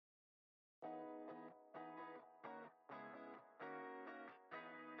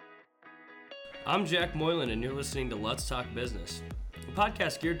I'm Jack Moylan, and you're listening to Let's Talk Business, a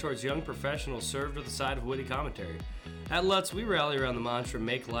podcast geared towards young professionals served with a side of witty commentary. At Let's, we rally around the mantra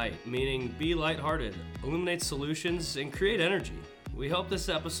Make Light, meaning be lighthearted, illuminate solutions, and create energy. We hope this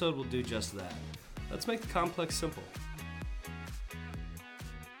episode will do just that. Let's make the complex simple.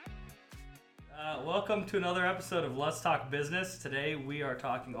 Welcome to another episode of Let's Talk Business. Today we are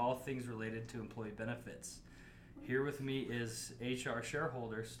talking all things related to employee benefits. Here with me is HR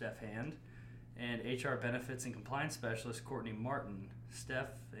shareholder Steph Hand and HR benefits and compliance specialist Courtney Martin. Steph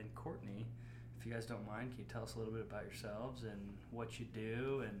and Courtney, if you guys don't mind, can you tell us a little bit about yourselves and what you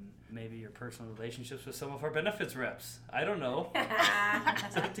do and maybe your personal relationships with some of our benefits reps? I don't know.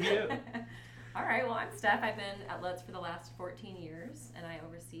 It's up to you. All right, well, I'm Steph. I've been at Let's for the last 14 years, and I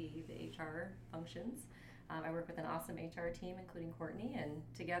oversee the HR functions. I work with an awesome HR team, including Courtney, and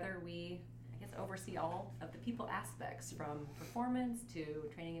together we, oversee all of the people aspects, from performance to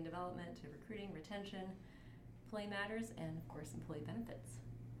training and development to recruiting, retention, employee matters, and, of course, employee benefits.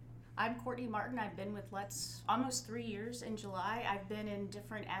 I'm Courtney Martin. I've been with Let's almost 3 years in July. I've been in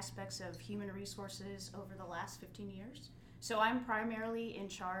different aspects of human resources over the last 15 years. So I'm primarily in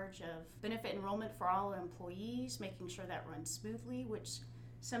charge of benefit enrollment for all employees, making sure that runs smoothly, which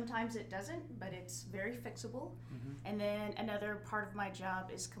sometimes it doesn't, but it's very fixable. Mm-hmm. And then another part of my job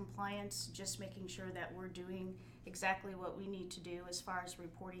is compliance, just making sure that we're doing exactly what we need to do as far as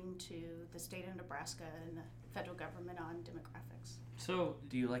reporting to the state of Nebraska and the federal government on demographics. So,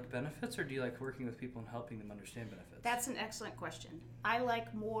 do you like benefits or do you like working with people and helping them understand benefits? That's an excellent question. I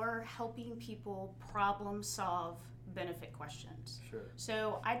like more helping people problem solve benefit questions. Sure.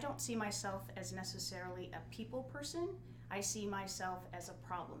 So I don't see myself as necessarily a people person. I see myself as a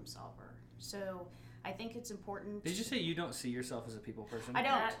problem solver. So I think it's important. Did you say you don't see yourself as a people person? I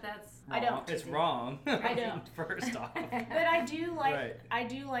don't. That's wrong. I don't. It's wrong. I don't. First off. But I do like Right. I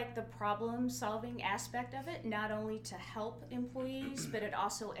do like the problem solving aspect of it, not only to help employees, but it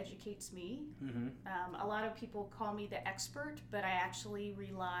also educates me. Mm-hmm. A lot of people call me the expert, but I actually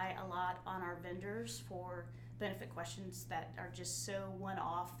rely a lot on our vendors for benefit questions that are just so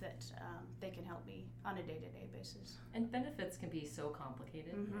one-off that they can help me on a day-to-day basis. And benefits can be so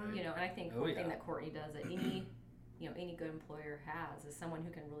complicated, Mm-hmm. and I think one thing that Courtney does that any good employer has is someone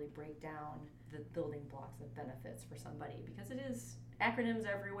who can really break down the building blocks of benefits for somebody, because it is acronyms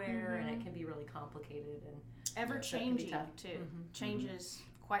everywhere, and it can be really complicated and ever-changing so it can be tough. too. Mm-hmm. Changes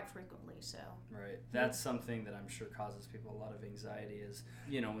quite frequently, so. Right. That's something that I'm sure causes people a lot of anxiety is,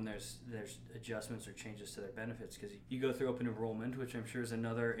 when there's adjustments or changes to their benefits, because you go through open enrollment, which I'm sure is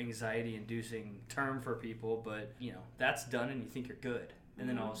another anxiety-inducing term for people, but, that's done and you think you're good. And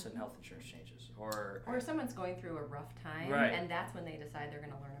then all of a sudden health insurance changes. Or someone's going through a rough time, right. And that's when they decide they're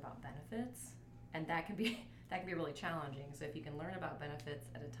going to learn about benefits. And that can be really challenging. So if you can learn about benefits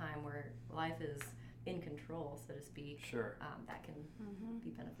at a time where life is in control, so to speak, sure, that can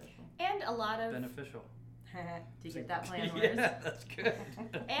be beneficial. And a lot of beneficial. Do you get that play on words? Yeah, that's good.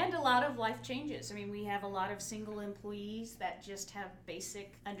 And a lot of life changes. I mean, we have a lot of single employees that just have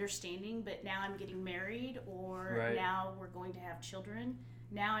basic understanding, but now I'm getting married, or right. Now we're going to have children.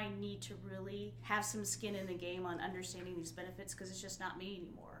 Now I need to really have some skin in the game on understanding these benefits, because it's just not me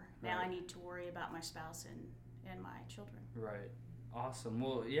anymore. Now Right. I need to worry about my spouse and my children. Right. Awesome.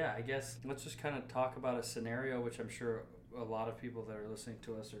 Well, yeah, I guess let's just kind of talk about a scenario which I'm sure a lot of people that are listening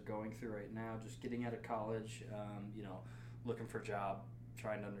to us are going through right now, just getting out of college, looking for a job,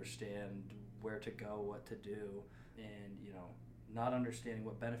 trying to understand where to go, what to do, and, not understanding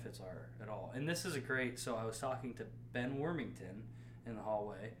what benefits are at all. And this is so I was talking to Ben Wormington in the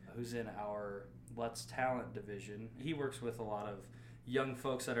hallway, who's in our Let's Talent division. He works with a lot of young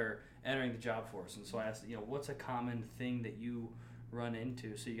folks that are entering the job force. And so I asked, what's a common thing that you run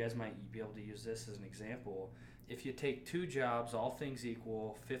into? So you guys might be able to use this as an example. If you take two jobs, all things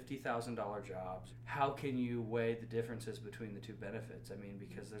equal, $50,000 jobs, how can you weigh the differences between the two benefits? I mean,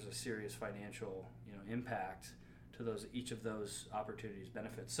 because there's a serious financial, impact to each of those opportunities,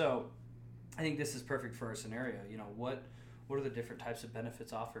 benefits. So I think this is perfect for our scenario. What are the different types of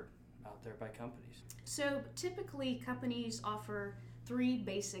benefits offered out there by companies? So typically companies offer 3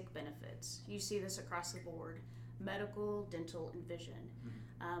 basic benefits. You see this across the board: medical, dental, and vision.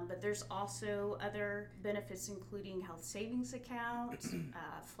 Mm-hmm. But there's also other benefits, including health savings accounts,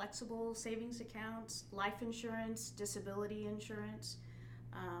 flexible savings accounts, life insurance, disability insurance,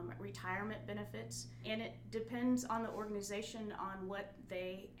 retirement benefits. And it depends on the organization on what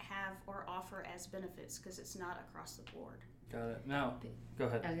they have or offer as benefits, because it's not across the board. Got it. Now, go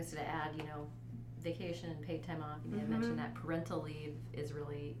ahead. I was going to add, vacation and paid time off. You mentioned that parental leave is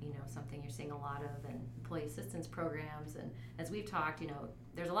really, something you're seeing a lot of, and employee assistance programs. And as we've talked,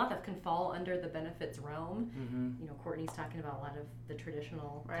 there's a lot that can fall under the benefits realm. Courtney's talking about a lot of the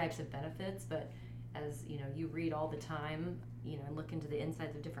traditional types of benefits, but as you read all the time, and look into the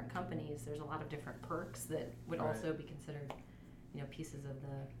insides of different companies, there's a lot of different perks that would also be considered pieces of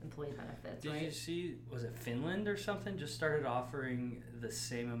the employee benefits. Did you see, was it Finland or something, just started offering the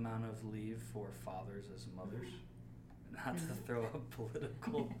same amount of leave for fathers as mothers? Not to throw a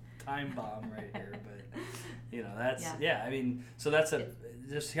political time bomb right here, but that's I mean, so that's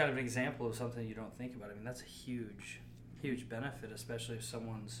just kind of an example of something you don't think about. I mean, that's a huge benefit, especially if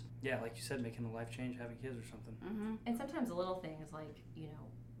someone's like you said, making a life change, having kids or something. And sometimes the little things like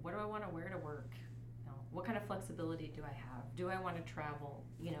what do I want to wear to work? What kind of flexibility do I have? Do I want to travel?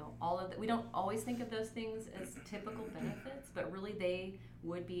 All of that. We don't always think of those things as typical benefits, but really they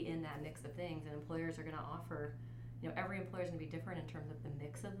would be in that mix of things, and employers are going to offer, every employer is going to be different in terms of the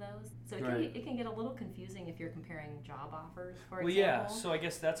mix of those. So it can get a little confusing if you're comparing job offers, for example. Well, yeah, so I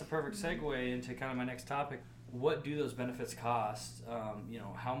guess that's a perfect segue into kind of my next topic. What do those benefits cost?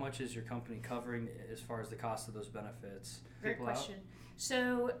 How much is your company covering as far as the cost of those benefits? Great question.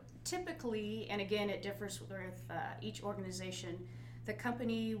 So typically, and again, it differs with each organization, the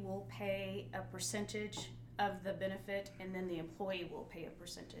company will pay a percentage of the benefit, and then the employee will pay a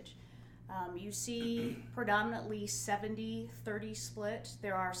percentage. You see predominantly 70-30 split.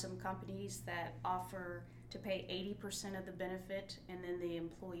 There are some companies that offer to pay 80% of the benefit, and then the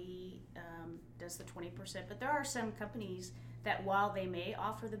employee does the 20%. But there are some companies that, while they may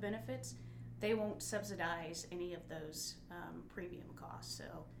offer the benefits, they won't subsidize any of those premium costs. So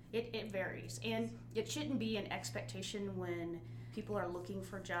it varies. And it shouldn't be an expectation when people are looking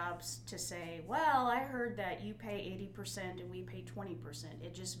for jobs to say, well, I heard that you pay 80% and we pay 20%.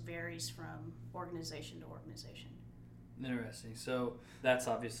 It just varies from organization to organization. Interesting. So that's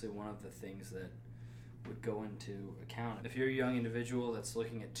obviously one of the things that would go into account. If you're a young individual that's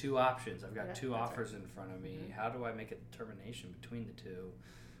looking at two options, I've got two offers in front of me, how do I make a determination between the two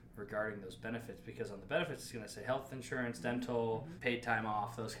regarding those benefits? Because on the benefits it's going to say health insurance, dental, paid time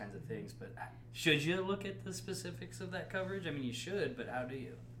off, those kinds of things. But should you look at the specifics of that coverage? I mean, you should, but how do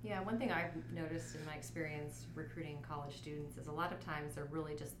you? Yeah, one thing I've noticed in my experience recruiting college students is a lot of times they're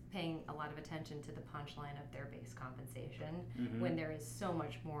really just paying a lot of attention to the punchline of their base compensation when there is so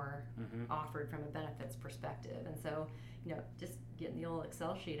much more offered from a benefits perspective. And so, just getting the old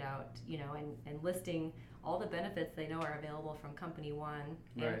Excel sheet out, and listing all the benefits they know are available from company one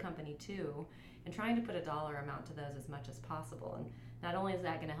and company two, and trying to put a dollar amount to those as much as possible. And not only is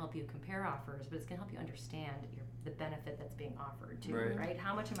that going to help you compare offers, but it's going to help you understand the benefit that's being offered too, right?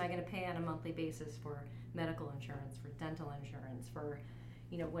 How much am I going to pay on a monthly basis for medical insurance, for dental insurance, for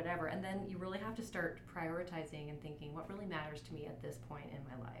whatever? And then you really have to start prioritizing and thinking what really matters to me at this point in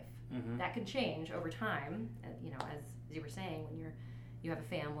my life. That can change over time, as you were saying, when you have a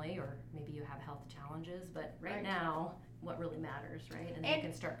family or maybe you have health challenges, but right now, what really matters, right? And then you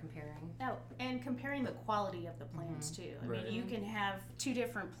can start comparing. Oh, and comparing the quality of the plans too. I mean, you can have two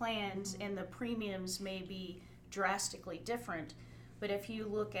different plans and the premiums may be drastically different, but if you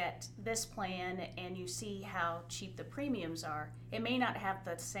look at this plan and you see how cheap the premiums are, it may not have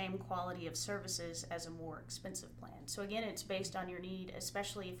the same quality of services as a more expensive plan. So again, it's based on your need,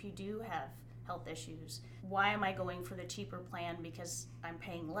 especially if you do have health issues. Why am I going for the cheaper plan because I'm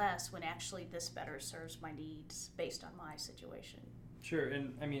paying less when actually this better serves my needs based on my situation? Sure,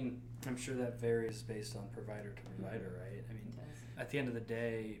 and I mean, I'm sure that varies based on provider to provider, right? I mean, at the end of the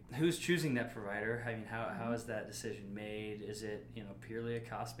day, who's choosing that provider? I mean, how is that decision made? Is it, purely a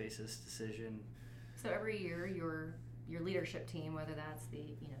cost basis decision? So every year your leadership team, whether that's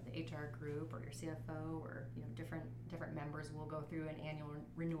the HR group or your CFO or different members, will go through an annual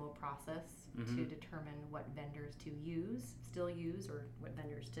renewal process to determine what vendors to still use, or what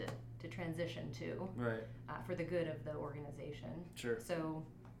vendors to transition to, for the good of the organization. Sure. So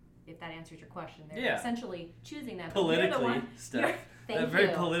if that answers your question, they're essentially choosing that. Politically, Steph. That very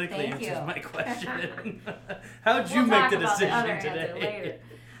politically Thank answers you. my question. How'd you make the decision today?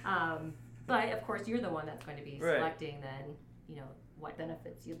 Later. But of course, you're the one that's going to be selecting then, what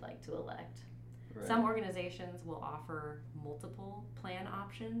benefits you'd like to elect. Some organizations will offer multiple plan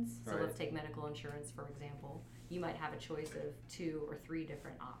options. So let's take medical insurance, for example. You might have a choice of 2 or 3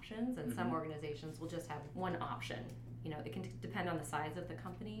 different options, and some organizations will just have one option. It can depend on the size of the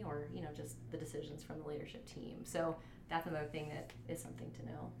company or, just the decisions from the leadership team. So that's another thing that is something to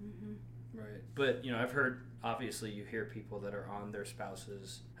know. Right. But, I've heard, obviously, you hear people that are on their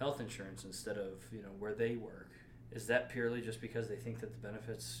spouse's health insurance instead of, where they work. Is that purely just because they think that the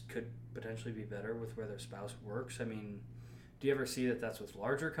benefits could potentially be better with where their spouse works? I mean, do you ever see that that's with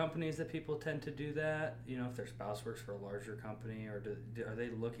larger companies that people tend to do that? You know, if their spouse works for a larger company, or are they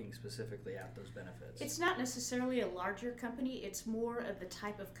looking specifically at those benefits? It's not necessarily a larger company. It's more of the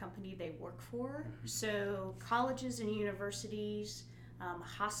type of company they work for. So colleges and universities,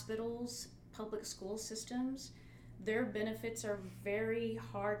 hospitals, public school systems, their benefits are very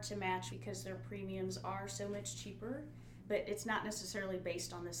hard to match because their premiums are so much cheaper, but it's not necessarily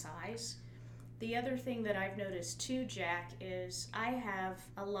based on the size. The other thing that I've noticed too, Jack, is I have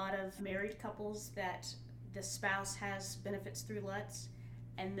a lot of married couples that the spouse has benefits through Lutz,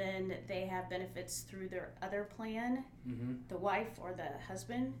 and then they have benefits through their other plan, the wife or the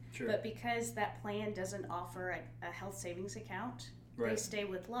husband. Sure. But because that plan doesn't offer a health savings account, they stay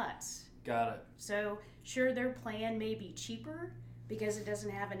with Lutz. Got it. So sure, their plan may be cheaper because it doesn't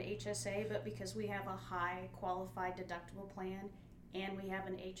have an HSA, but because we have a high qualified deductible plan and we have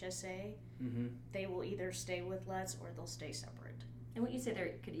an HSA, they will either stay with Lutz or they'll stay separate. And what you say,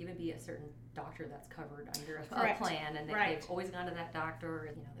 there could even be a certain doctor that's covered under a Correct. plan, and Right. they've always gone to that doctor,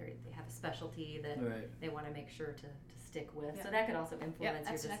 and they have a specialty that they want to make sure to stick with. Yeah. So that could also influence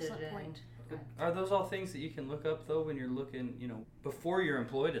that's your an decision. excellent point. Okay. Are those all things that you can look up though when you're looking, you know, before you're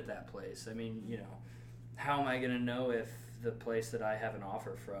employed at that place? I mean, you know, how am I going to know if the place that I have an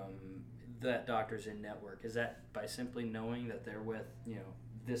offer from, that doctor's in network? Is that by simply knowing that they're with, you know,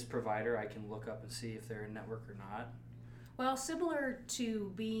 this provider? I can look up and see if they're in network or not. Well, similar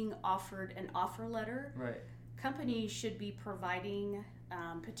to being offered an offer letter, Right. companies should be providing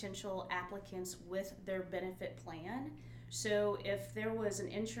potential applicants with their benefit plan. So if there was an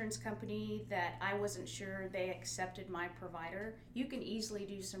insurance company that I wasn't sure they accepted my provider, you can easily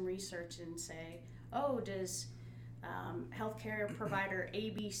do some research and say, oh, does healthcare provider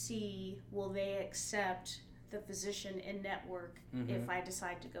ABC, will they accept the physician in network if I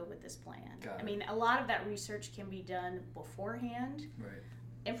decide to go with this plan? Got it. I mean, a lot of that research can be done beforehand. Right.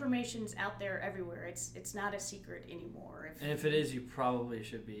 Information's out there everywhere. It's not a secret anymore. And if it is, you probably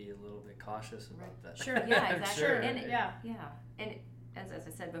should be a little bit cautious about that. Sure. Yeah, I'm exactly. sure. And Yeah. And as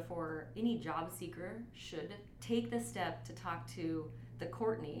I said before, any job seeker should take the step to talk to the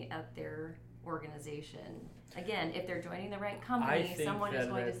Courtney at their organization. Again, if they're joining the right I company, think someone is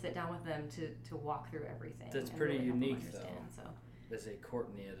that going to sit down with them to walk through everything. That's and pretty really help them unique, understand. though. So, As a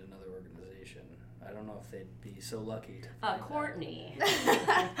Courtney at another organization, I don't know if they'd be so lucky to find that. Courtney.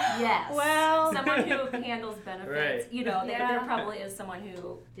 Yes. Well, Someone who handles benefits. Right. You know, there Yeah. probably is someone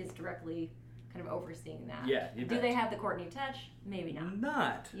who is directly kind of overseeing that. Yeah, you Do bet. they have the Courtney touch? Maybe not.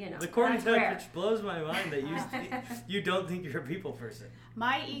 Not. You know, The Courtney that's touch, rare. which blows my mind that you don't think you're a people person.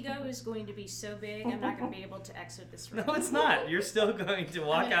 my ego is going to be so big, I'm not going to be able to exit this room. No, it's not. You're still going to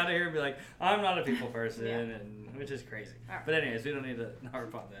walk out of here and be like, I'm not a people person, Yeah. and which is crazy. All right. But anyways, we don't need to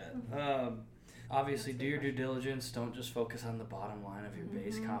harp on that. Obviously, do your due diligence. Don't just focus on the bottom line of your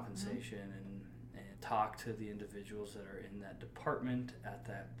base compensation, and talk to the individuals that are in that department at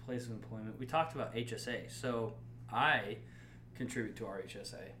that place of employment. We talked about HSA. So I contribute to our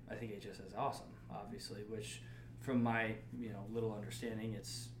HSA. I think HSA is awesome, obviously, which from my little understanding,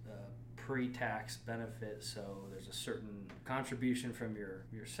 it's pre-tax benefit, so there's a certain contribution from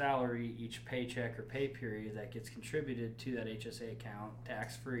your salary each paycheck or pay period that gets contributed to that HSA account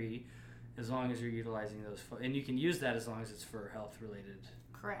tax-free, as long as you're utilizing those and you can use that as long as it's for health related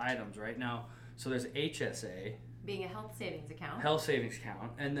Correct. items right now. So there's HSA, Being a health savings account. health savings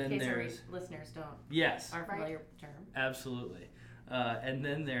account, and then in case there's our listeners yes, aren't familiar with the term. absolutely, and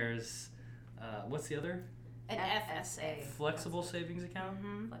then there's what's the other? An FSA. Flexible savings account.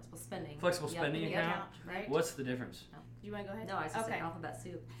 Flexible spending. Flexible spending Yep. account? Right? What's the difference? You want to go ahead? No, I was just okay. saying alphabet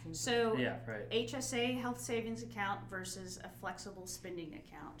soup. So Yeah, right. HSA, health savings account, versus a flexible spending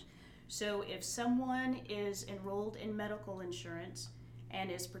account. So if someone is enrolled in medical insurance and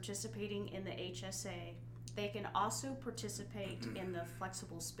is participating in the HSA, they can also participate in the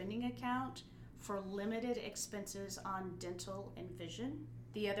flexible spending account for limited expenses on dental and vision.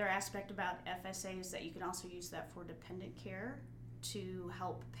 The other aspect about FSA is that you can also use that for dependent care to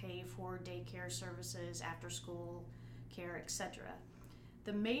help pay for daycare services, after school care, etc.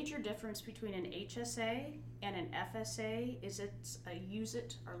 The major difference between an HSA and an FSA is it's a use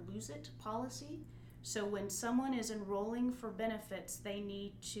it or lose it policy. So when someone is enrolling for benefits, they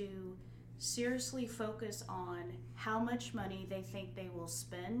need to seriously focus on how much money they think they will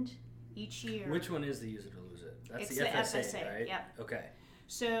spend each year. Which one is the use it or lose it? That's It's the the FSA, FSA, right? yep. Okay.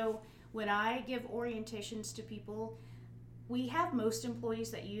 So when I give orientations to people, we have most employees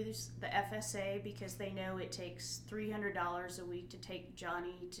that use the FSA because they know it takes $300 a week to take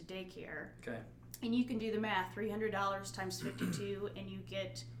Johnny to daycare. Okay. And you can do the math, $300 times 52, and you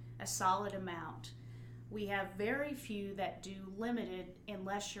get a solid amount. We have very few that do limited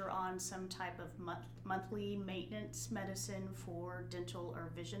unless you're on some type of monthly maintenance medicine for dental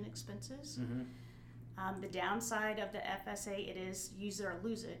or vision expenses. The downside of the FSA, it is use it or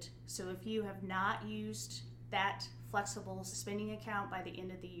lose it. So if you have not used that flexible spending account by the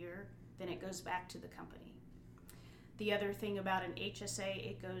end of the year, then it goes back to the company. The other thing about an HSA,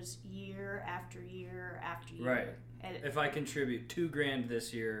 it goes year after year after year. Right. And If I contribute $2,000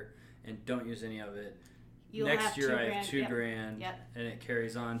 this year and don't use any of it, you'll next have year I $2,000. have $2,000, Yep. and it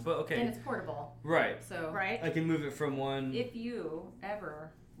carries on. But And okay, it's portable. right. So Right. I can move it from one. if you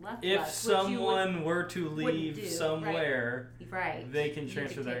ever left If us, which you someone were to wouldn't leave do, somewhere, right, they can you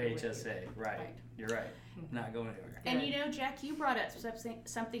transfer could their take it with you. HSA. Right. Right. You're right. Not going anywhere. And Good. you know, Jack, you brought up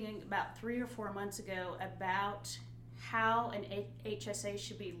something about 3 or 4 months ago about how an HSA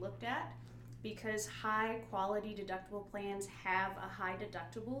should be looked at, because high quality deductible plans have a high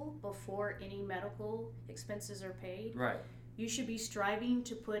deductible before any medical expenses are paid. Right. You should be striving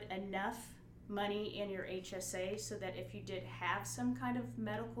to put enough money in your HSA so that if you did have some kind of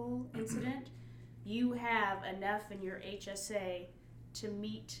medical incident, you have enough in your HSA to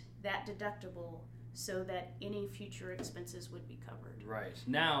meet that deductible so that any future expenses would be covered. Right.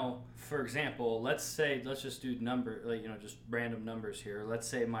 Now, for example, let's just do just random numbers here. Let's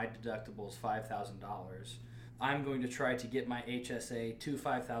say my deductible is $5,000. I'm going to try to get my HSA to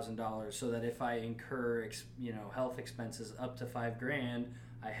 $5,000 so that if I incur, health expenses up to $5,000,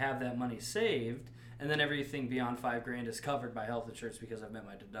 I have that money saved, and then everything beyond $5,000 is covered by health insurance because I've met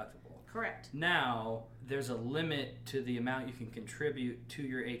my deductible. Correct. Now, there's a limit to the amount you can contribute to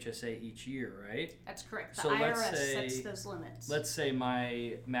your HSA each year, right? That's correct. The So let's IRS say- sets those limits. Let's say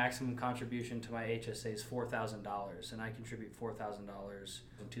my maximum contribution to my HSA is $4,000, and I contribute $4,000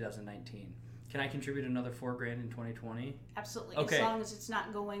 in 2019. Can I contribute another $4,000 in 2020? Absolutely. Okay. As long as it's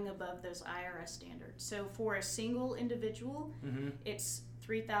not going above those IRS standards. So for a single individual, it's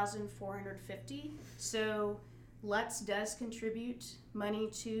 $3,450. So Lutz does contribute money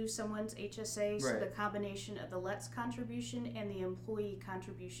to someone's HSA, so Right. the combination of the Lutz contribution and the employee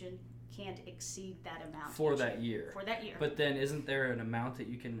contribution can't exceed that amount For each that year. For that year. But then isn't there an amount that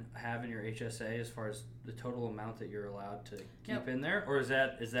you can have in your HSA as far as the total amount that you're allowed to keep Nope. in there? Or is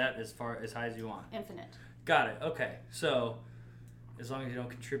that as high as you want? Infinite. Got it. Okay. So as long as you don't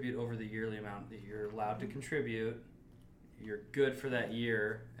contribute over the yearly amount that you're allowed to contribute, you're good for that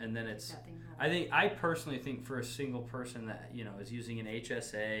year. And then it's That thing will- I personally think for a single person that is using an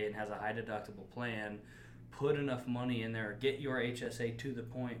HSA and has a high deductible plan, put enough money in there, get your HSA to the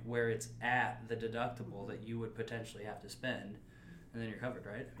point where it's at the deductible that you would potentially have to spend, and then you're covered,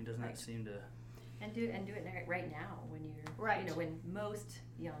 right? I mean, doesn't that Right. seem to? And do it right now when you're Right. when most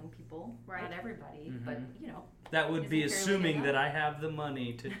young people, Right. not everybody, but That would be Isn't fairly assuming enough? that I have the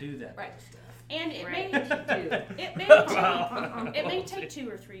money to do that Right. kind of stuff. And it Right. may take 2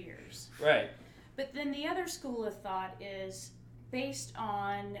 or 3 years. Right. But then the other school of thought is based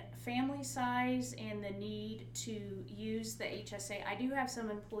on family size and the need to use the HSA. I do have some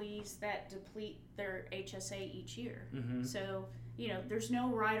employees that deplete their HSA each year. Mm-hmm. So, there's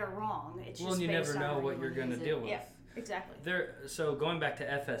no right or wrong. It's Well, just and you based never know on what you're going to use it. deal with. Yeah, exactly. So going back to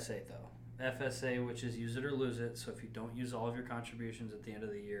FSA though, FSA, which is use it or lose it. So if you don't use all of your contributions at the end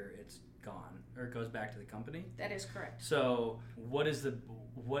of the year, it's gone, or it goes back to the company. That is correct. So what is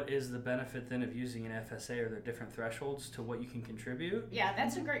the benefit then of using an FSA? Are there different thresholds to what you can contribute? Yeah,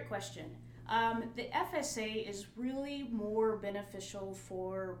 that's a great question. The FSA is really more beneficial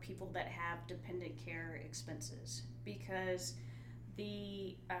for people that have dependent care expenses because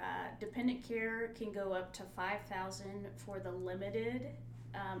the dependent care can go up to $5,000 for the limited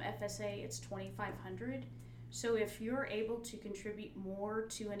FSA. It's $2,500. So if you're able to contribute more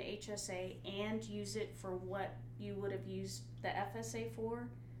to an HSA and use it for what you would have used the FSA for,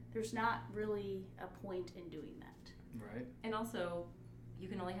 there's not really a point in doing that. Right. And also, you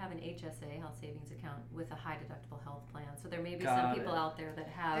can only have an HSA, health savings account, with a high deductible health plan. So there may be Got some people it. out there that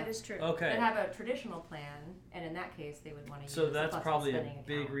have That is true. Okay. that have a traditional plan, and in that case, they would want to use So a that's flexible probably a spending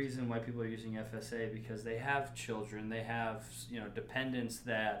big account. reason why people are using FSA, because they have children, they have dependents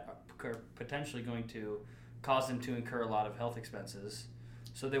that are potentially going to cause them to incur a lot of health expenses.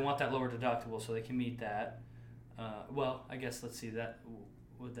 So they want that lower deductible so they can meet that. Well, I guess let's see, that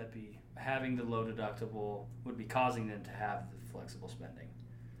would that be having the low deductible would be causing them to have the flexible spending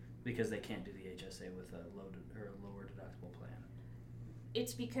because they can't do the HSA with a lower deductible plan.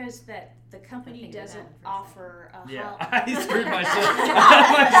 It's because that the company Thinking of doesn't that for a offer a Yeah, health. I screwed myself.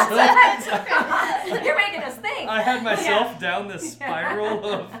 You're making us think. I had myself down this spiral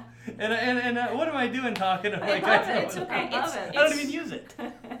of and what am I doing talking? Like, love I it. It's okay. Love It's- it. don't even use it.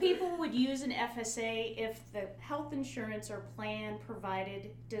 People would use an FSA if the health insurance or plan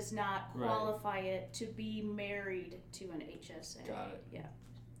provided does not Right. qualify it to be married to an HSA. Got it. Yeah.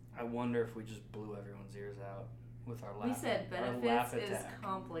 I wonder if we just blew everyone's ears out with our laugh. We said our laugh benefits is attack.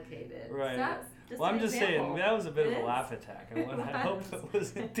 complicated. Right. So that's just Well, an I'm just example. saying that was a bit It of a is. laugh attack. I It hope was. it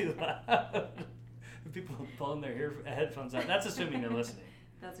wasn't too loud. People pulling their headphones out. That's assuming they're listening.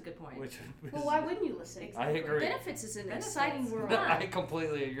 That's a good point. Which Well, why wouldn't you listen? I agree. Benefits is an Benefits. exciting world. I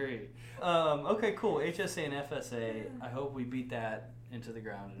completely agree. Okay, cool. HSA and FSA. I hope we beat that into the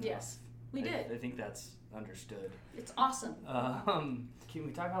ground enough. Yes, we did. I think that's understood. It's awesome. Can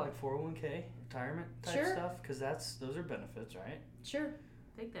we talk about like 401k, retirement type Sure. stuff? Because those are benefits, right? Sure,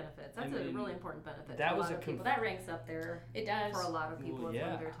 Big benefits. I That's mean, a really important benefit that to a was lot a of people. That ranks up there it does. for a lot of people Well, as one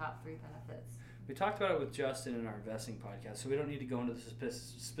yeah. of their top 3 benefits. We talked about it with Justin in our investing podcast, so we don't need to go into the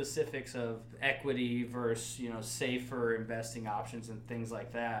specifics of equity versus safer investing options and things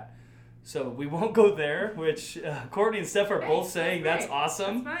like that. So we won't go there. Which Courtney and Steph are Great, both saying that's great.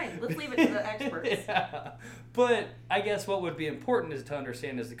 awesome. That's fine. Let's leave it to the experts. Yeah. But I guess what would be important is to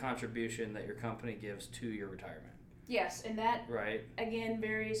understand is the contribution that your company gives to your retirement, Yes, and that right? again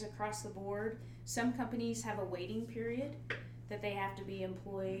varies across the board. Some companies have a waiting period that they have to be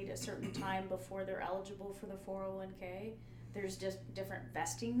employed a certain time before they're eligible for the 401k. There's just different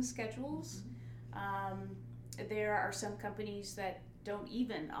vesting schedules. There are some companies that don't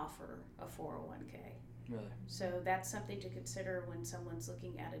even offer a 401k. Really. So that's something to consider when someone's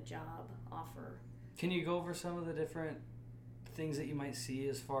looking at a job offer. Can you go over some of the different things that you might see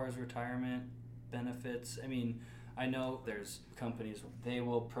as far as retirement benefits? I mean, I know there's companies, they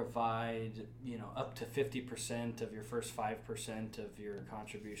will provide, up to 50% of your first 5% of your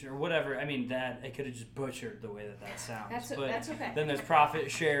contribution or whatever. I mean, I could have just butchered the way that sounds. That's okay. Then there's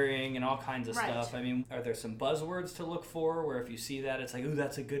profit sharing and all kinds of Right. stuff. I mean, are there some buzzwords to look for where if you see that, it's like, ooh,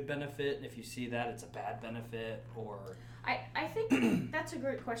 that's a good benefit, and if you see that, it's a bad benefit, or... I think that's a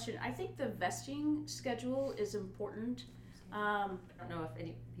great question. I think the vesting schedule is important. I don't know if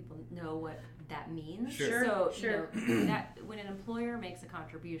any people know what that means. Sure. So, Sure. That when an employer makes a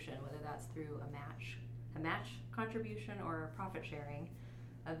contribution, whether that's through a match contribution or a profit sharing,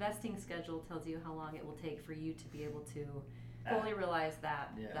 a vesting schedule tells you how long it will take for you to be able to fully realize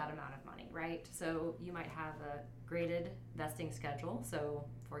that amount of money, right? So you might have a graded vesting schedule. So,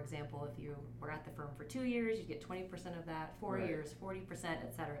 for example, if you were at the firm for 2 years, you get 20% of that, 4 Right. years, 40%,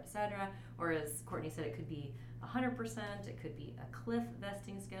 et cetera, et cetera. Or as Courtney said, it could be 100%. It could be a cliff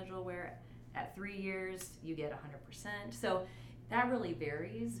vesting schedule where at 3 years you get 100%. So that really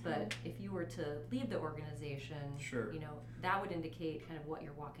varies, but if you were to leave the organization, Sure. that would indicate kind of what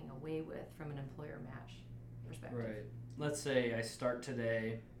you're walking away with from an employer match perspective. Right. Let's say I start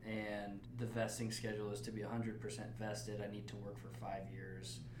today and the vesting schedule is to be 100% vested. I need to work for 5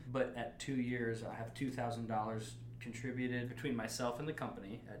 years. But at 2 years, I have $2,000 contributed between myself and the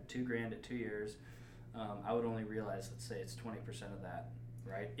company at $2,000 at 2 years. I would only realize, let's say it's 20% of that,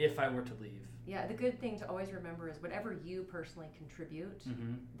 right? If I were to leave. Yeah, the good thing to always remember is whatever you personally contribute,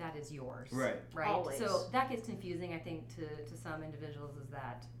 that is yours. Right. Right. Always. So that gets confusing, I think, to some individuals, is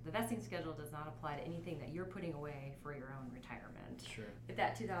that the vesting schedule does not apply to anything that you're putting away for your own retirement. Sure. If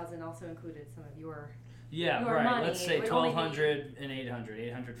that 2,000 also included some of your Yeah, your right. money, Let's say it would only be- 1,200 and 800.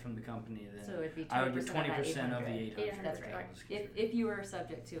 800 from the company, then so it'd be 20% I would get 20% of of that the 800. 800. That's right. Right. If you were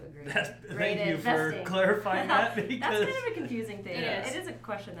subject to a graded, Thank graded you for vesting. clarifying that, because That's kind of a confusing thing. It is. It is a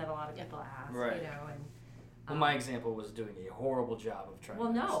question that a lot of people ask. Right. And Well, my example was doing a horrible job of trying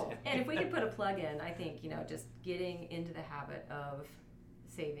well, to no. understand. And if we could put a plug in, I think just getting into the habit of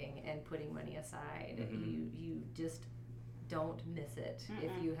saving and putting money aside, you just don't miss it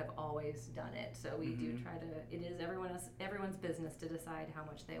if you have always done it. So we do try to. It is everyone's business to decide how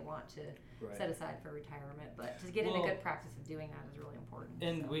much they want to set aside for retirement, but to get in a good practice of doing that is really important.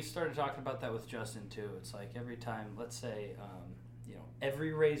 And we started talking about that with Justin too. It's like every time, let's say,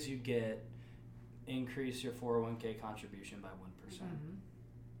 every raise you get, increase your 401k contribution by 1%,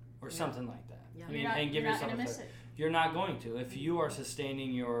 or something like that. Yeah. I mean, You're and give not yourself gonna a miss it. You're not going to. If you are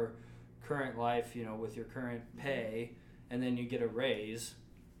sustaining your current life, with your current pay, and then you get a raise,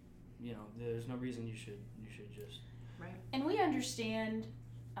 there's no reason you should just. Right. And we understand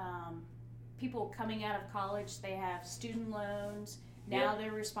people coming out of college, they have student loans. Now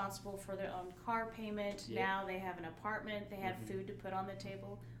they're responsible for their own car payment. Yep. Now they have an apartment. They have food to put on the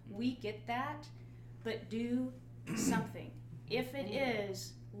table. We get that, but do something. If it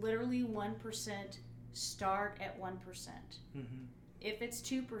is literally 1%, start at 1%. Mm-hmm. If it's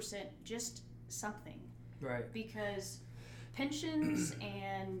 2%, just something. Right. Because pensions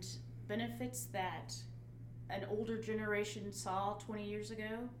and benefits that an older generation saw 20 years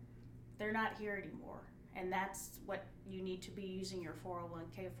ago, they're not here anymore. And that's what you need to be using your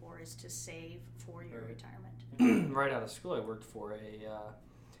 401k for, is to save for your retirement. Right out of school, I worked for a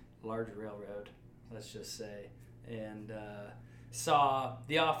large railroad, let's just say, and saw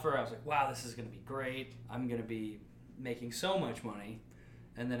the offer. I was like, wow, this is going to be great. I'm going to be making so much money.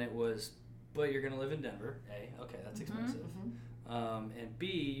 And then it was, but you're going to live in Denver. A, okay, that's expensive. And B,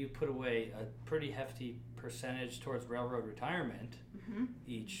 you put away a pretty hefty percentage towards railroad retirement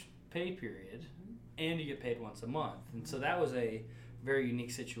each pay period, and you get paid once a month. And so that was a very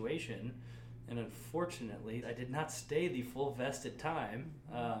unique situation. And unfortunately, I did not stay the full vested time,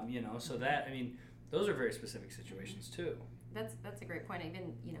 so that, I mean, those are very specific situations too. That's a great point.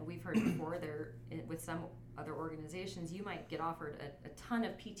 Even, we've heard before there with some other organizations, you might get offered a ton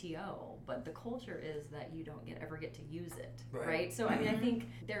of PTO, but the culture is that you don't ever get to use it, right? So, I mean, I think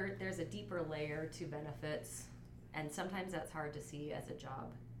there's a deeper layer to benefits, and sometimes that's hard to see as a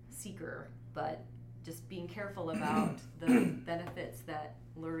job seeker, but just being careful about the benefits that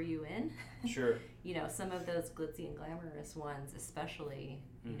lure you in. Sure. Some of those glitzy and glamorous ones, especially,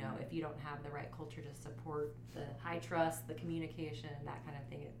 if you don't have the right culture to support the high trust, the communication, that kind of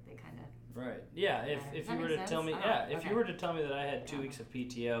thing, they kind of... Right. Yeah. If you were to tell me, you were to tell me that I had 2 weeks of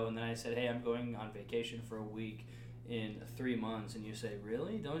PTO, and then I said, hey, I'm going on vacation for a week in 3 months, and you say,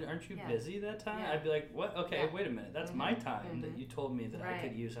 really? Aren't you busy that time? Yeah. I'd be like, what? Okay, wait a minute. That's my time that you told me that I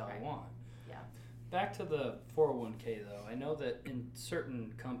could use how I want. Yeah. Back to the 401k though. I know that in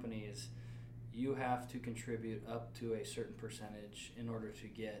certain companies, you have to contribute up to a certain percentage in order to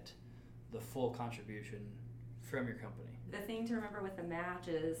get the full contribution from your company. The thing to remember with the match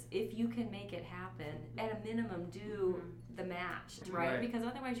is, if you can make it happen, at a minimum do the match, right? Because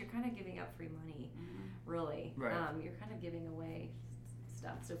otherwise you're kind of giving up free money, really. Right. You're kind of giving away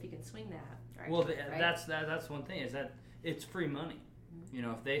stuff. So if you can swing that, right? Well, that's one thing, is that it's free money.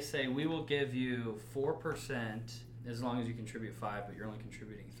 If they say, we will give you 4% as long as you contribute 5%, but you're only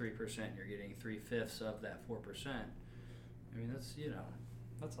contributing 3%, you're getting 3/5 of that 4%. I mean,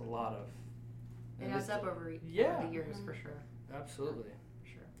 that's a lot of... It adds up over the years, for sure. Absolutely. For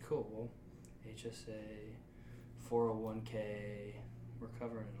sure. Cool. Well, HSA, 401k, we're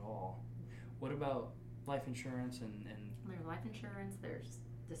covering it all. What about life insurance and There's life insurance, there's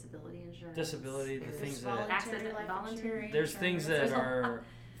disability insurance. Disability, the things that... Voluntary. There's things that are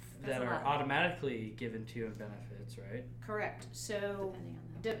automatically given to you in benefits, right? Correct. So... Depending on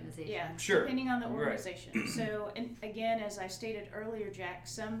the organization. Yeah, sure. Depending on the organization. Right. So, and again, as I stated earlier, Jack,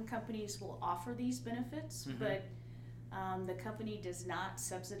 some companies will offer these benefits, but the company does not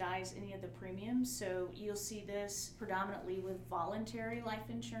subsidize any of the premiums. So you'll see this predominantly with voluntary life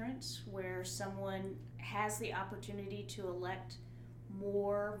insurance, where someone has the opportunity to elect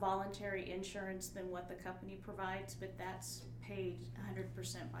more voluntary insurance than what the company provides, but that's paid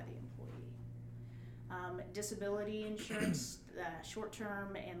 100% by the employee. Disability insurance,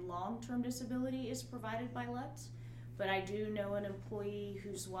 short-term and long-term disability is provided by LUTs, but I do know an employee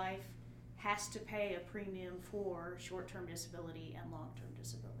whose wife has to pay a premium for short-term disability and long-term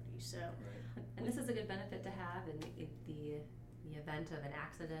disability. So, and this is a good benefit to have in the event of an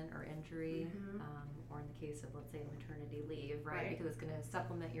accident or injury, or in the case of, let's say, maternity leave, right? Because it's going to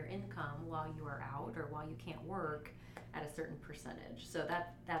supplement your income while you are out or while you can't work at a certain percentage. So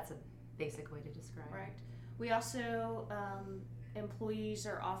that's a basic way to describe it. Right. We also, employees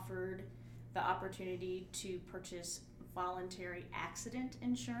are offered the opportunity to purchase voluntary accident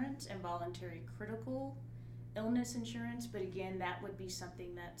insurance and voluntary critical illness insurance, but again, that would be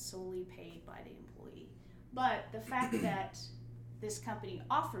something that's solely paid by the employee. But the fact that this company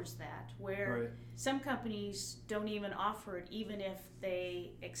offers that, where some companies don't even offer it, even if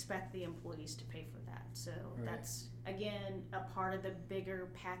they expect the employees to pay for that. So that's, again, a part of the bigger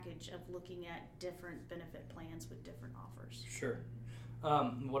package of looking at different benefit plans with different offers. Sure.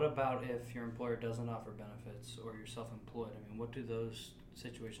 What about if your employer doesn't offer benefits or you're self-employed? I mean, what do those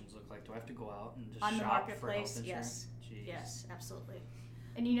situations look like? Do I have to go out and just on the shop for health marketplace? insurance? Yes, absolutely.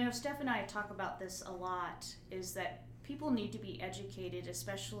 And Steph and I talk about this a lot, is that people need to be educated,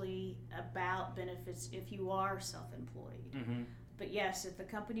 especially about benefits if you are self-employed. But yes, if the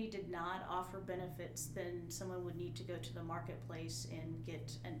company did not offer benefits, then someone would need to go to the marketplace and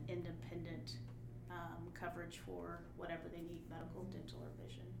get an independent coverage for whatever they need, medical, dental, or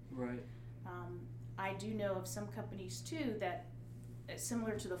vision. Right. I do know of some companies too that,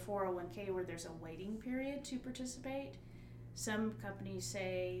 similar to the 401k, where there's a waiting period to participate. Some companies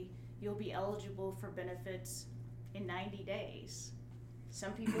say you'll be eligible for benefits in 90 days.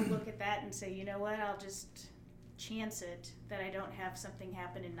 Some people look at that and say, you know what, I'll just chance it that I don't have something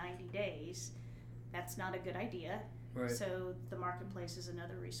happen in 90 days, that's not a good idea. Right. So the marketplace is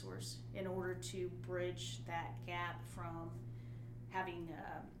another resource in order to bridge that gap from having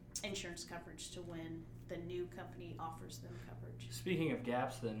insurance coverage to when the new company offers them coverage. Speaking of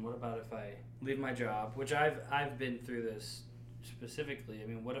gaps, then what about if I leave my job, which I've been through this specifically. I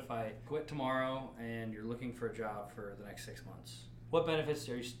mean, what if I quit tomorrow and you're looking for a job for the next 6 months? What benefits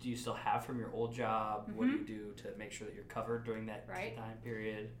do you still have from your old job? What do you do to make sure that you're covered during that time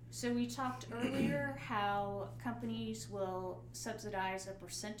period? So we talked earlier how companies will subsidize a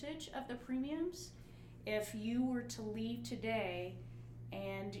percentage of the premiums. If you were to leave today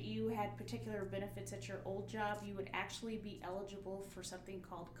and you had particular benefits at your old job, you would actually be eligible for something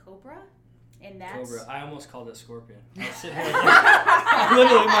called COBRA. And that's Cobra. I almost called it Scorpion. I was sitting here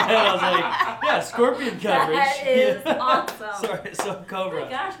literally in my head, I was like, yeah, Scorpion coverage. That is awesome. Sorry, so Cobra. Oh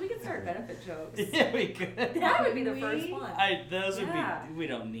my gosh, we could start benefit jokes. Yeah, we could. That would be the first one. Those would be, we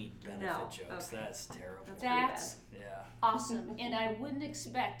don't need benefit jokes. Okay. That's terrible. That's yeah. awesome. And I wouldn't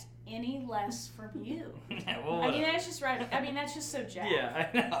expect any less from you. Yeah, well, I mean, that's just right. I mean, that's just so jacked. Yeah,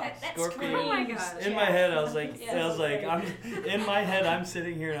 I know. That's Scorpion. Oh my gosh. In my head, I was like, Yeah. in my head, I'm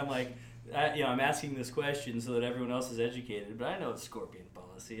sitting here and I'm like, I'm asking this question so that everyone else is educated, but I know what Scorpion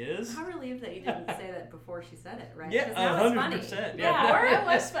policy is. I'm relieved that you didn't say that before she said it, right? Yeah, 'Cause that was funny. 100%. Yeah, that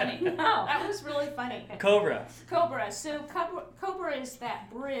was funny. No. That was really funny. Cobra. COBRA. So COBRA is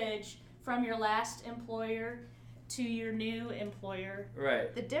that bridge from your last employer to your new employer.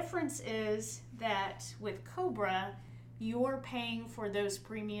 Right. The difference is that with COBRA, you're paying for those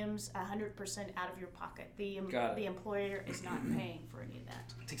premiums 100% out of your pocket. The employer is not paying for any of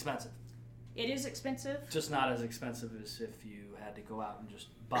that. It's expensive. It is expensive. Just not as expensive as if you had to go out and just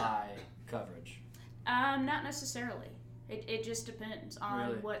buy coverage. Not necessarily. It just depends on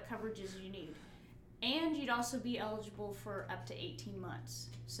Really? what coverages you need. And you'd also be eligible for up to 18 months.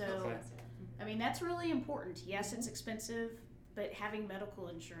 So, Okay. I mean, that's really important. Yes, it's expensive, but having medical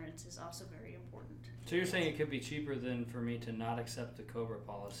insurance is also very important. So you're saying it could be cheaper than for me to not accept the Cobra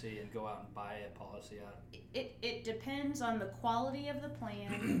policy and go out and buy a policy out? It depends on the quality of the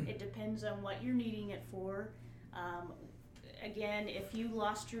plan. It depends on what you're needing it for. Again, if you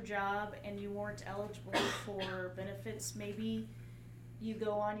lost your job and you weren't eligible for benefits, maybe you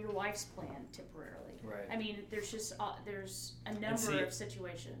go on your wife's plan temporarily. Right. I mean, there's a number of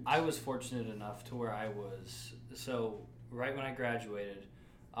situations. I was fortunate enough to where I was, so right when I graduated,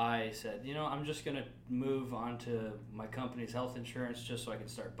 I said, I'm just going to move on to my company's health insurance just so I can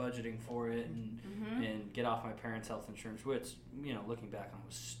start budgeting for it and get off my parents' health insurance, which, looking back on it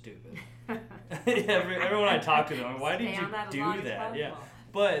was stupid. Everyone I talked to, them, why did you do that? Yeah.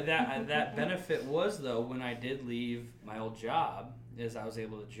 But that benefit was, though, when I did leave my old job, is I was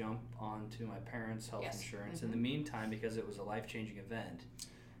able to jump onto my parents' health insurance in the meantime because it was a life-changing event.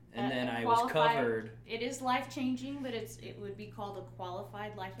 And then I was covered. It is life-changing, but it would be called a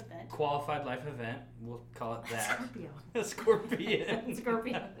qualified life event. Qualified life event. We'll call it that. Scorpion.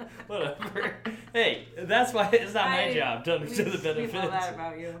 Scorpion. Whatever. Hey, that's why it's not my job to understand the benefits. We know that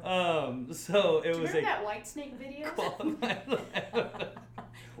about you. So it was remember that White Snake video? Qualified life.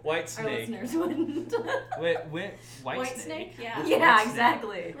 White Snake. Our listeners wouldn't. Wait, White Snake? Yeah. Yeah, White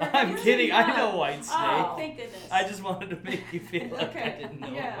exactly. Snake. I'm kidding. I know White Snake. Oh, thank goodness. I just wanted to make you feel like I didn't know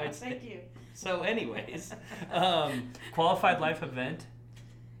White Snake. Thank you. So, anyways, qualified life event.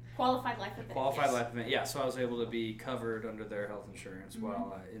 Qualified life event. Qualified life event. Yeah. So I was able to be covered under their health insurance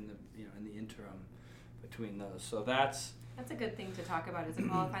while in the interim between those. So that's a good thing to talk about as a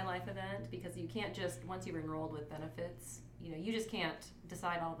qualified life event, because you can't just, once you're enrolled with benefits, you just can't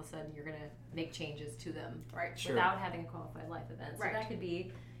decide all of a sudden you're going to make changes to them without having a qualified life event. So that could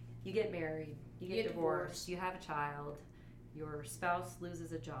be you get married, you get divorced, you have a child, your spouse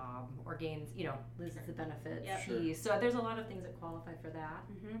loses a job or gains, loses the benefits piece. So there's a lot of things that qualify for that.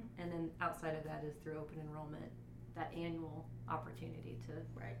 Mm-hmm. And then outside of that is through open enrollment, that annual opportunity to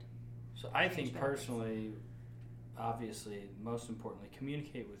So I think personally, obviously, most importantly,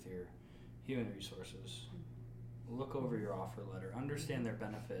 communicate with your human resources. Look over your offer letter, understand their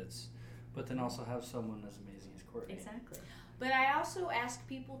benefits, but then also have someone as amazing as Courtney. Exactly. But I also ask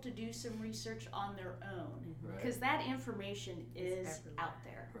people to do some research on their own, because that information is out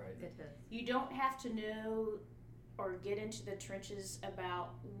there. Right. It is. You don't have to know or get into the trenches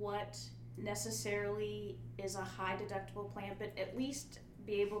about what necessarily is a high deductible plan, but at least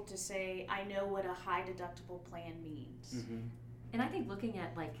be able to say, I know what a high deductible plan means. Mm-hmm. And I think looking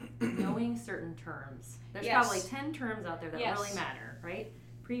at knowing certain terms, there's probably 10 terms out there that really matter, right?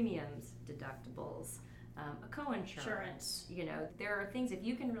 Premiums, deductibles, a co-insurance. You know, there are things, if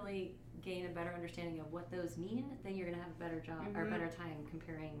you can really gain a better understanding of what those mean, then you're going to have a better job or better time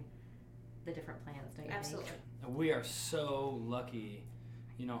comparing the different plans, don't you Absolutely. think? We are so lucky,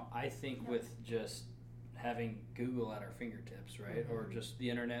 you know, I think with just having Google at our fingertips, right? Or just the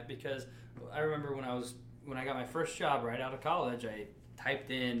internet, because I remember when I got my first job right out of college, I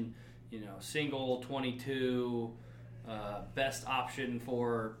typed in, you know, single 22, best option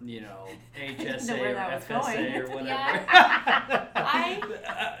for, you know, HSA or FSA or whatever. Yeah.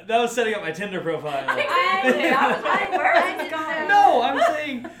 That was setting up my Tinder profile. I was like, where is it going? No, I'm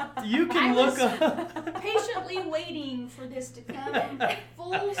saying you can I look was up. patiently waiting for this to come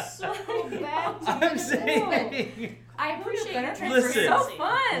full circle back to I'm the saying. I appreciate your Listen. transparency. So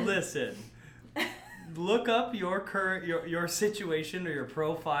fun. Listen. Look up your current your situation or your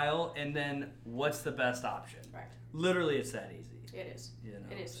profile, and then what's the best option. Right. Literally, it's that easy. It is. You know?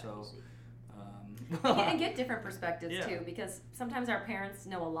 It is that So, easy. And get different perspectives Yeah. too, because sometimes our parents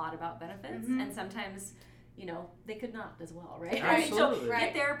know a lot about benefits, and sometimes, you know, they could not as well, right? Absolutely. So Right.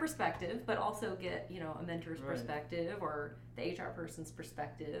 get their perspective, but also get, you know, a mentor's Right. perspective or the HR person's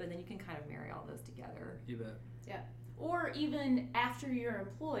perspective, and then you can kind of marry all those together. You bet. Or even after you're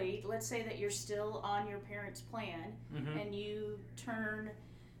employed, let's say that you're still on your parents' plan Mm-hmm. and you turn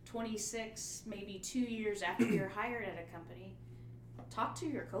 26, maybe 2 years after you're hired at a company, talk to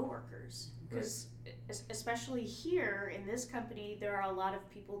your coworkers. Because especially here in this company, there are a lot of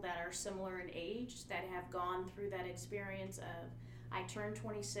people that are similar in age that have gone through that experience of, I turned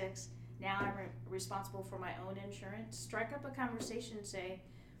 26, now I'm responsible for my own insurance. Strike up a conversation and say,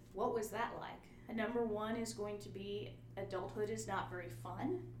 what was that like? Number one is going to be adulthood is not very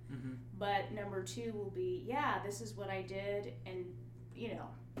fun. Mm-hmm. But number two will be, yeah, this is what I did. And, you know,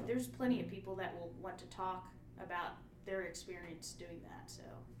 there's plenty of people that will want to talk about their experience doing that. So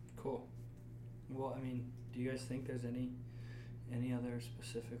Cool. Well, I mean, do you guys think there's any other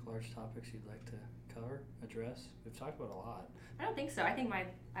specific large topics you'd like to cover, address? We've talked about a lot. I don't think so. I think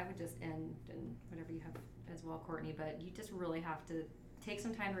I would just end and whatever you have as well, Courtney, but you just really have to take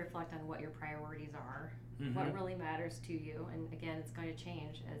some time to reflect on what your priorities are, what really matters to you, and again, it's going to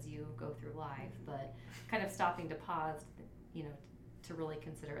change as you go through life, but kind of stopping to pause, you know, to really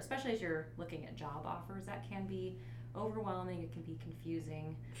consider, especially as you're looking at job offers, that can be overwhelming, it can be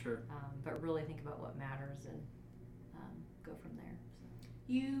confusing, Sure. but really think about what matters and go from there. So.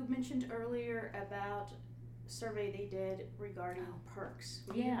 you mentioned earlier about a survey they did regarding perks.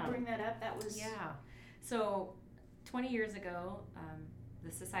 Will you bring that up? That was So 20 years ago,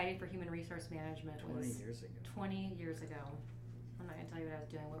 the Society for Human Resource Management 20 years ago. 20 years ago. I'm not going to tell you what I was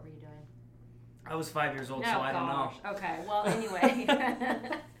doing. What were you doing? I was 5 years old, so I don't know. Okay, well, anyway.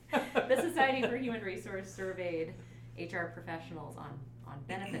 The Society for Human Resource surveyed HR professionals on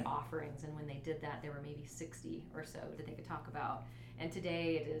benefit offerings, and when they did that, there were maybe 60 or so that they could talk about. And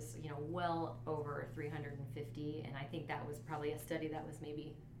today it is, you know, well over 350, and I think that was probably a study that was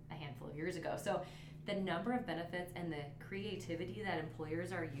maybe a handful of years ago. So the number of benefits and the creativity that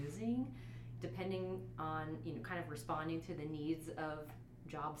employers are using, depending on, you know, kind of responding to the needs of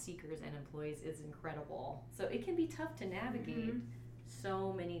job seekers and employees, is incredible. So it can be tough to navigate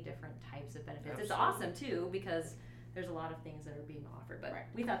so many different types of benefits. Absolutely. It's awesome too, because there's a lot of things that are being offered, but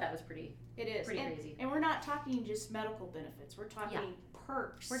we thought that was pretty crazy. And we're not talking just medical benefits. We're talking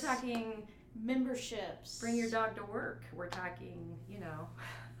perks. We're talking memberships. bring your dog to work. We're talking, you know.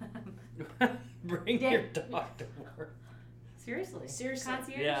 Bring your dog to work. Seriously.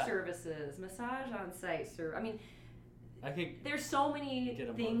 Concierge services, massage on site. I mean, there's so many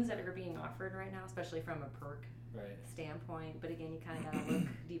things that are being offered right now, especially from a perk standpoint. But again, you kind of got to look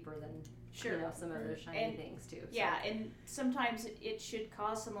deeper than you know, some of those shiny things too. So. Yeah, and sometimes it should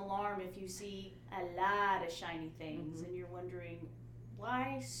cause some alarm if you see a lot of shiny things and you're wondering,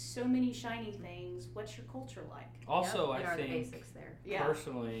 why so many shiny things? What's your culture like? Also, I are the think basics there.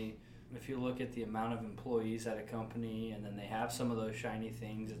 personally, if you look at the amount of employees at a company and then they have some of those shiny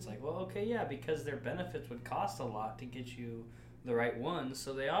things, it's like, well, okay, yeah, because their benefits would cost a lot to get you the right ones,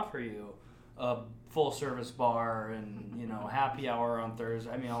 so they offer you a full service bar and, you know, happy hour on Thursday.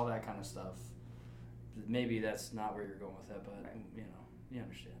 I mean, all that kind of stuff. Maybe that's not where you're going with it, but you know, you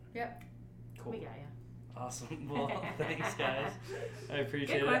understand. Yep. Cool. We got you. Awesome. Well, thanks, guys. I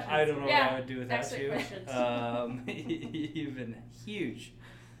appreciate Good it. questions. I don't know what I would do without excellent you. questions. You've been huge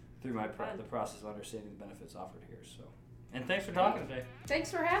through the process of understanding the benefits offered here. So, and thanks for talking today.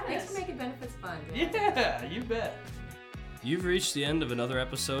 Thanks for having us. Thanks for making benefits fun, Jen. Yeah, you bet. You've reached the end of another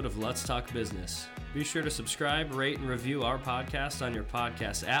episode of Let's Talk Business. Be sure to subscribe, rate, and review our podcast on your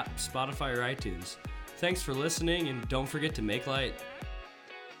podcast app, Spotify, or iTunes. Thanks for listening, and don't forget to make light.